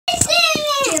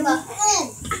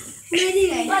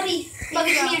Bubby, come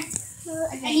here.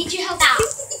 I need your help out.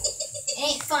 It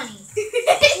ain't funny.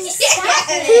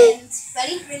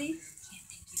 Ready? Ready?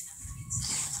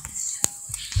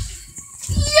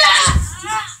 Yeah!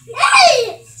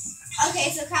 Hey! Okay,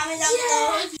 so comment down below.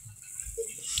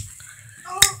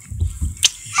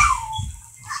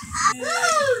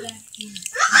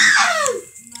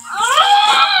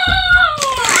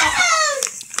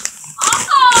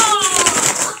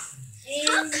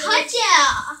 I'll cut ya!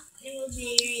 And we'll be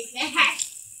right back.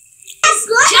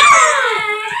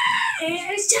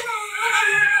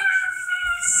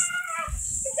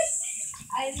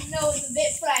 I know it's a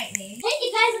bit frightening. Hey,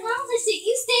 you guys accomplished it.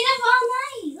 You stayed up all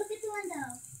night. Look at the window.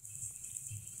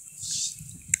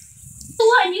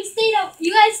 What?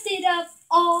 You guys stayed up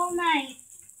all night.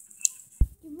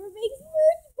 Give her a big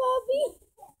smooch, Bobby.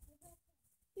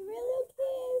 Give her a little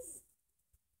kiss.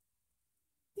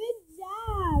 Good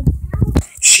job.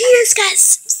 She just got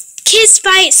kissed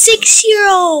by a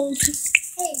 6-year-old.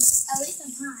 Hey, at least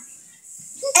I'm hot.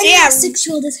 Yeah,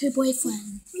 6-year-old is her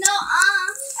boyfriend. No,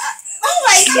 oh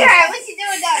my God, what you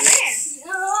doing down there?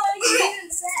 No, you even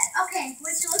said. Okay,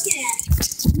 what you looking at?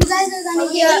 You guys are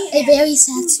gonna hear A very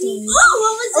sad story. Oh,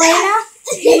 what was that?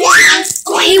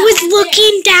 He was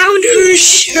looking down her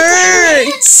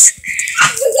shirts.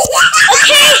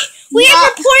 Okay, we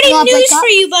have reporting news for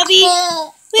you, Bubby.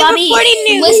 We have reporting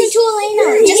news. Listen to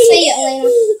Elena. Just say it, Elena.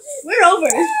 We're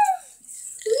over.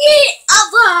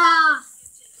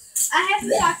 I have to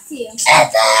talk to you. I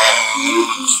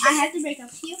have to break up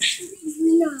to you.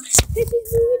 No. This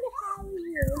is ruined Hollywood.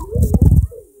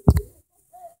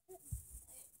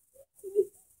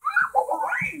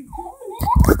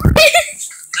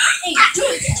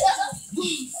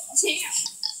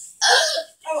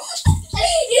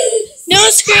 No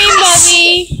scream,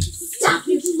 Bubby. Stop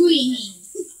your screaming.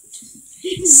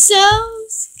 So.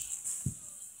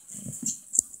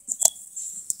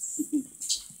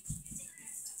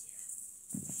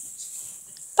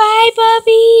 Bye,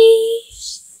 Bubby.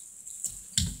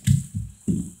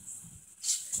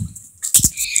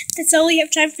 That's all we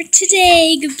have time for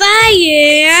today. Goodbye,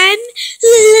 and